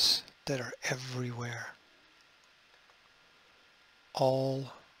hoaxes that are everywhere.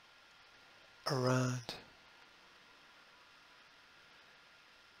 All around.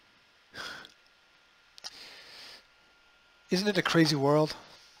 Isn't it a crazy world?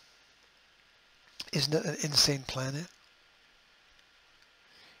 Isn't it an insane planet?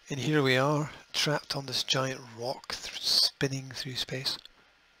 And here we are, trapped on this giant rock spinning through space.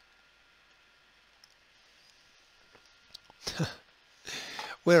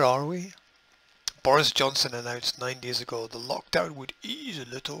 Where are we? Boris Johnson announced 9 days ago the lockdown would ease a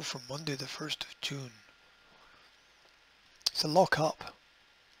little from Monday the 1st of June. It's a lock up.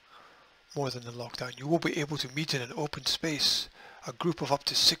 More than a lockdown. You will be able to meet in an open space, a group of up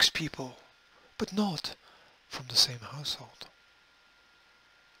to 6 people, but not from the same household.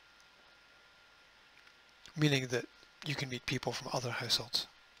 Meaning that you can meet people from other households,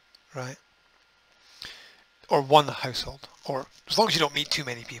 right? Or one household, or as long as you don't meet too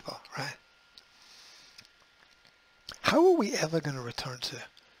many people, right? How are we ever going to return to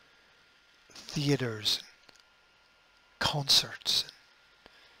theaters, and concerts, and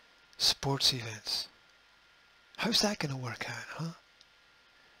sports events? How's that going to work out, huh?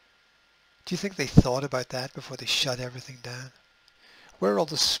 Do you think they thought about that before they shut everything down? Where are all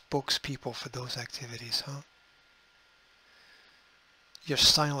the spokespeople for those activities, huh? You're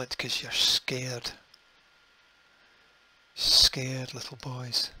silent because you're scared. Scared little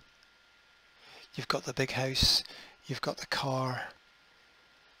boys. You've got the big house, you've got the car,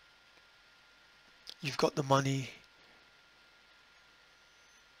 you've got the money,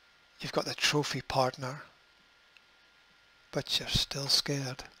 you've got the trophy partner, but you're still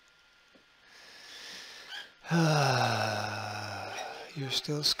scared. You're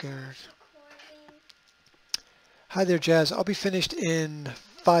still scared. Hi there, Jazz. I'll be finished in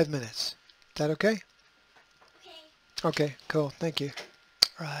 5 minutes. Is that okay? Okay, cool. Thank you.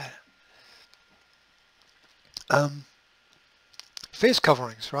 Right. Face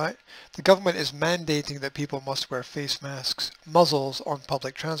coverings, right? The government is mandating that people must wear face masks, muzzles on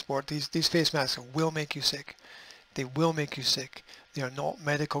public transport. These face masks will make you sick. They will make you sick. They are not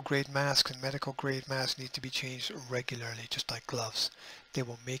medical grade masks, and medical grade masks need to be changed regularly, just like gloves. They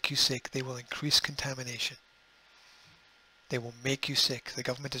will make you sick. They will increase contamination. They will make you sick. The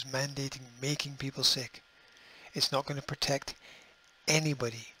government is mandating making people sick. It's not going to protect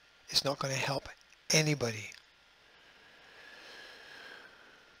anybody. It's not going to help anybody.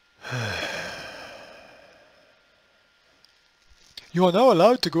 You are now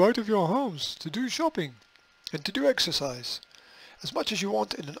allowed to go out of your homes to do shopping and to do exercise as much as you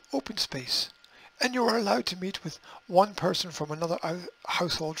want in an open space, and you are allowed to meet with one person from another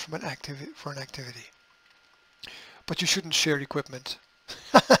household for an activity. But you shouldn't share equipment.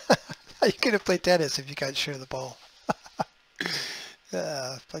 How are you going to play tennis if you can't share the ball?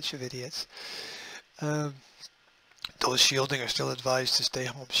 Bunch of idiots. Those shielding are still advised to stay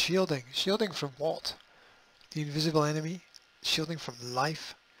home. Shielding? Shielding from what? The invisible enemy? Shielding from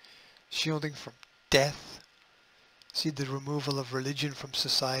life? Shielding from death? See, the removal of religion from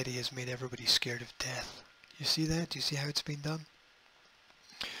society has made everybody scared of death. You see that? Do you see how it's been done?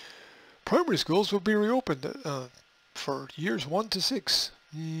 Primary schools will be reopened for years 1 to 6.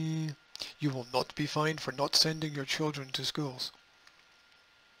 You will not be fined for not sending your children to schools.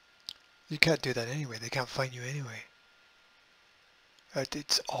 You can't do that anyway. They can't fine you anyway.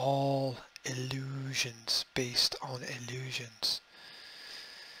 It's all illusions based on illusions.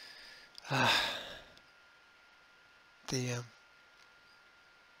 I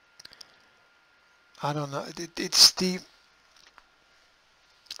don't know. It's the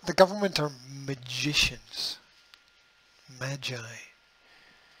government are magicians, magi,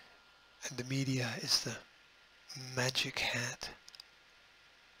 and the media is the magic hat.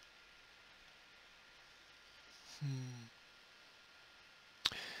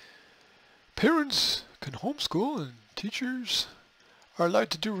 Parents can homeschool and teachers are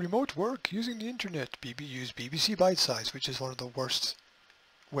allowed to do remote work using the internet. Use BBC Bitesize, which is one of the worst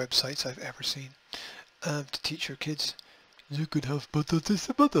websites I've ever seen, to teach your kids. You could have where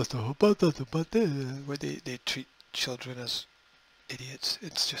they treat children as idiots.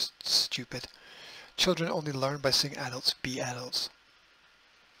 It's just stupid. Children only learn by seeing adults be adults.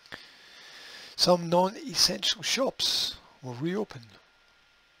 Some non-essential shops will reopen,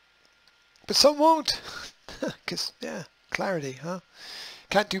 but some won't. Because, yeah, clarity, huh?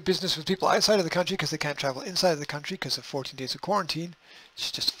 Can't do business with people outside of the country because they can't travel inside of the country because of 14 days of quarantine.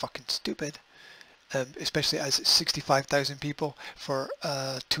 It's just fucking stupid. Especially as 65,000 people for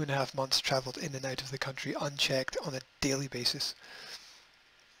 2.5 months travelled in and out of the country unchecked on a daily basis.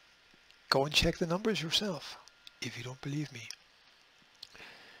 Go and check the numbers yourself if you don't believe me.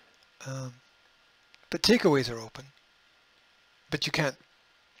 But takeaways are open. But you can't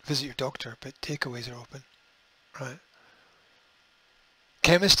visit your doctor, but takeaways are open, right?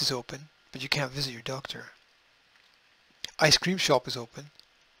 Chemist is open, but you can't visit your doctor. Ice cream shop is open.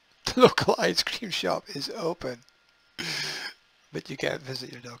 The local ice cream shop is open, but you can't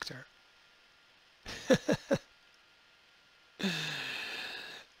visit your doctor.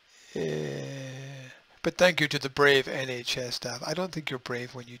 Yeah. But thank you to the brave NHS staff. I don't think you're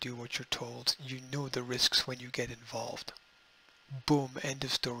brave when you do what you're told. You know the risks when you get involved. Boom, end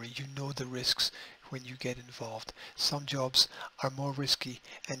of story. You know the risks when you get involved. Some jobs are more risky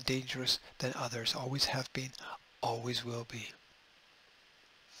and dangerous than others. Always have been, always will be.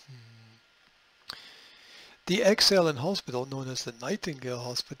 The Excel hospital, known as the Nightingale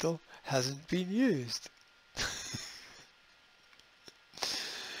Hospital, hasn't been used.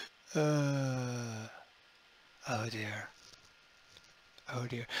 Oh dear. Oh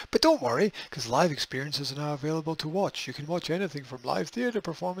dear. But don't worry, because live experiences are now available to watch. You can watch anything from live theatre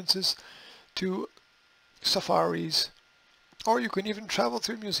performances to safaris, or you can even travel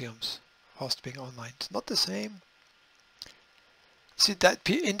through museums whilst being online. It's not the same. See, that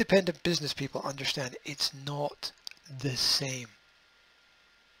independent business people understand it's not the same.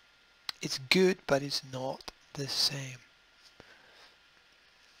 It's good, but it's not the same.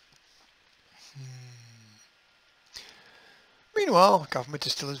 Meanwhile, government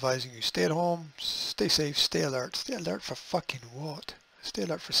is still advising you, stay at home, stay safe, stay alert. Stay alert for fucking what? Stay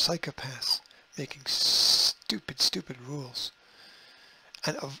alert for psychopaths making stupid rules.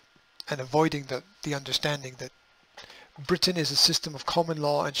 And avoiding the understanding that Britain is a system of common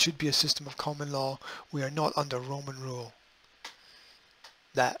law and should be a system of common law. We are not under Roman rule.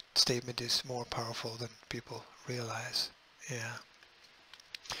 That statement is more powerful than people realize. Yeah.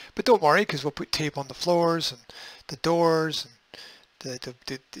 But don't worry, because we'll put tape on the floors and the doors, and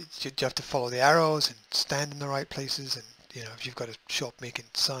you have to follow the arrows and stand in the right places. And you know, if you've got a shop making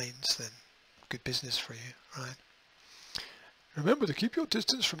signs, then good business for you, right? Remember to keep your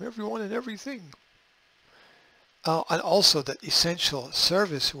distance from everyone and everything. And also that essential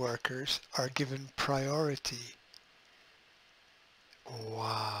service workers are given priority.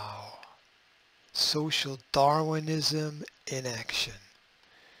 Wow. Social Darwinism in action.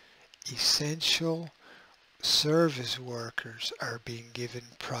 Essential service workers are being given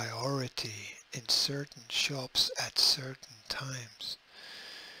priority in certain shops at certain times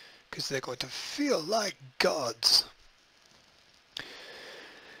because they're going to feel like gods.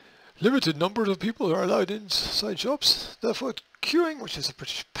 Limited numbers of people are allowed inside shops. Therefore, queuing, which is a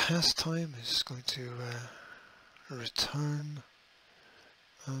British pastime, is going to return.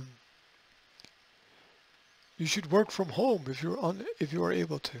 You should work from home if you are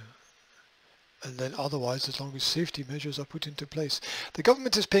able to. And then otherwise, as long as safety measures are put into place. The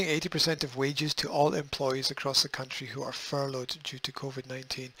government is paying 80% of wages to all employees across the country who are furloughed due to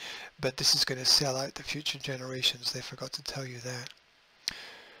COVID-19. But this is going to sell out the future generations. They forgot to tell you that.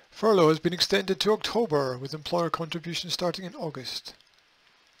 Furlough has been extended to October, with employer contributions starting in August,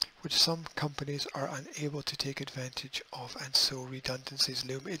 which some companies are unable to take advantage of, and so redundancies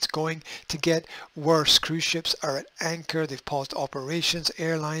loom. It's going to get worse. Cruise ships are at anchor. They've paused operations.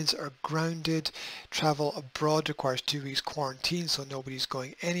 Airlines are grounded. Travel abroad requires 2 weeks quarantine, so nobody's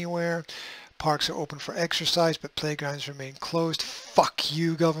going anywhere. Parks are open for exercise, but playgrounds remain closed. Fuck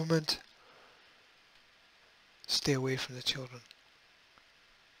you, government. Stay away from the children.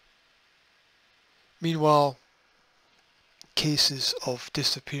 Meanwhile, cases of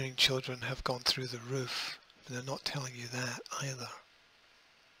disappearing children have gone through the roof. They're not telling you that either.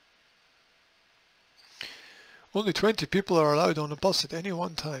 Only 20 people are allowed on a bus at any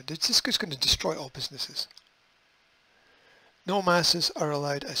one time. This is going to destroy all businesses. No masses are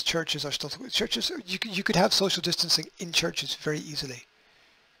allowed as churches are still... Churches, you could have social distancing in churches very easily.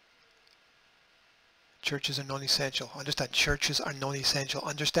 Churches are non-essential. Understand, churches are non-essential.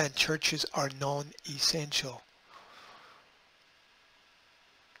 Understand, churches are non-essential.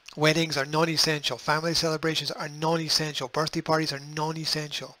 Weddings are non-essential. Family celebrations are non-essential. Birthday parties are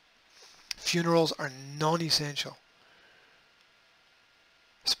non-essential. Funerals are non-essential.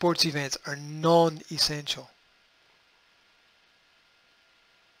 Sports events are non-essential.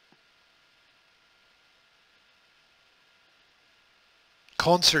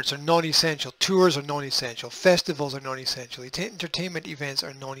 Concerts are non-essential. Tours are non-essential. Festivals are non-essential. Entertainment events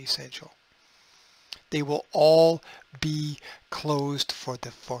are non-essential. They will all be closed for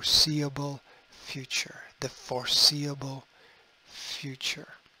the foreseeable future. The foreseeable future.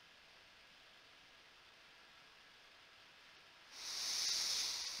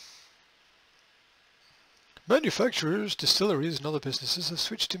 Manufacturers, distilleries, and other businesses have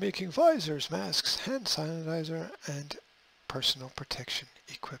switched to making visors, masks, hand sanitizer, and personal protection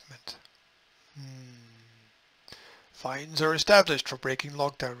equipment. Fines are established for breaking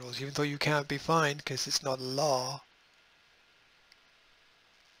lockdown rules, even though you can't be fined because it's not law.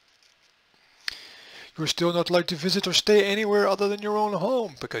 You're still not allowed to visit or stay anywhere other than your own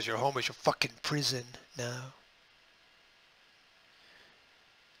home, because your home is your fucking prison now.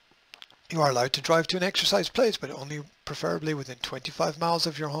 You are allowed to drive to an exercise place, but only preferably within 25 miles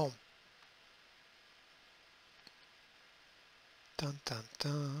of your home. Dun dun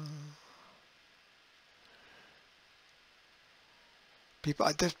dun.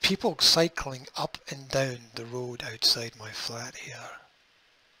 There's people cycling up and down the road outside my flat here,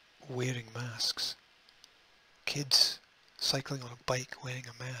 wearing masks. Kids cycling on a bike wearing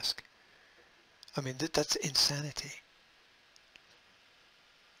a mask. I mean, that's insanity.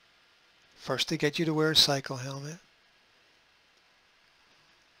 First they get you to wear a cycle helmet.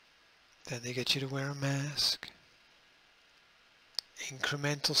 Then they get you to wear a mask.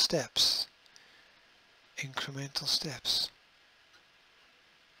 Incremental steps. Incremental steps.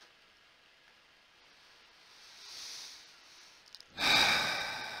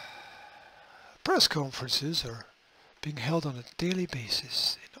 Press conferences are being held on a daily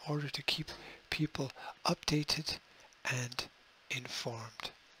basis in order to keep people updated and informed.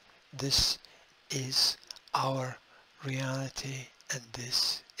 This is our reality, and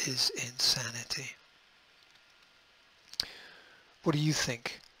this is insanity. What do you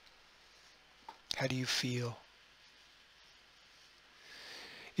think? How do you feel?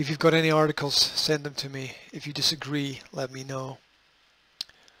 If you've got any articles, send them to me. If you disagree, let me know.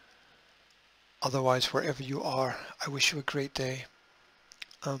 Otherwise, wherever you are, I wish you a great day.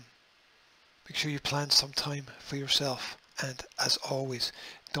 Make sure you plan some time for yourself. And as always,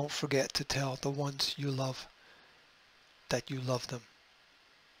 don't forget to tell the ones you love that you love them.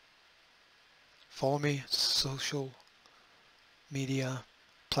 Follow me, social media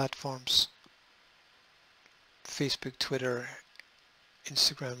platforms, Facebook, Twitter,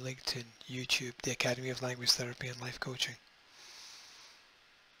 Instagram, LinkedIn, YouTube, the Academy of Language Therapy and Life Coaching.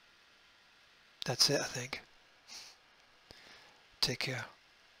 That's it, I think. Take care.